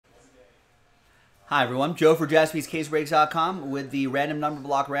Hi everyone, Joe for JaspysCaseBreaks.com with the random number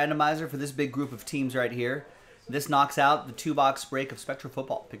block randomizer for this big group of teams right here. This knocks out the 2-box break of Spectra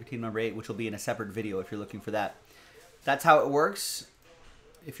football. Pick your team number 8, which will be in a separate video if you're looking for that. That's how it works.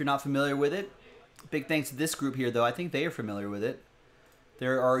 If you're not familiar with it, big thanks to this group here though. I think they are familiar with it.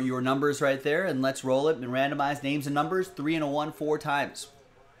 There are your numbers right there, and let's roll it and randomize names and numbers. 3 and a 1 4 times.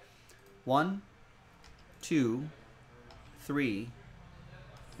 1, 2, 3,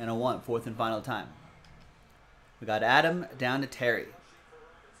 and a 1, fourth and final time. We got Adam down to Terry.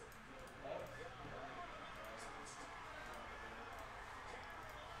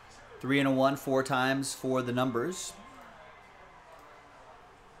 Three and a 1 4 times for the numbers.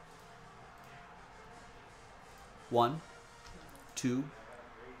 1, 2,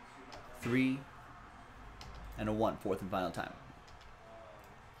 3, and a 1, fourth and final time.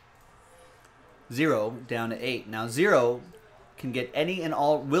 0 down to 8. Now 0 can get any and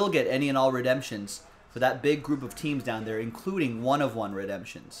all, will get any and all redemptions for that big group of teams down there, including 1-of-1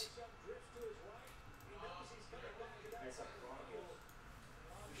 redemptions.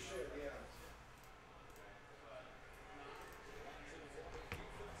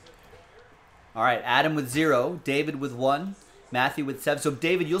 All right, Adam with 0, David with 1, Matthew with 7. So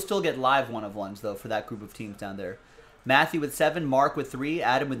David, you'll still get live 1-of-1s though for that group of teams down there. Matthew with 7, Mark with 3,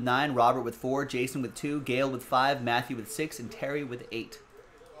 Adam with 9, Robert with 4, Jason with 2, Gail with 5, Matthew with 6, and Terry with 8.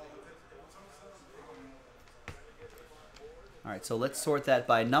 All right, so let's sort that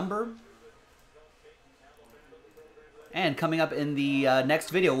by number. And coming up in the next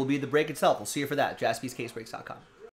video will be the break itself. We'll see you for that. JaspysCaseBreaks.com.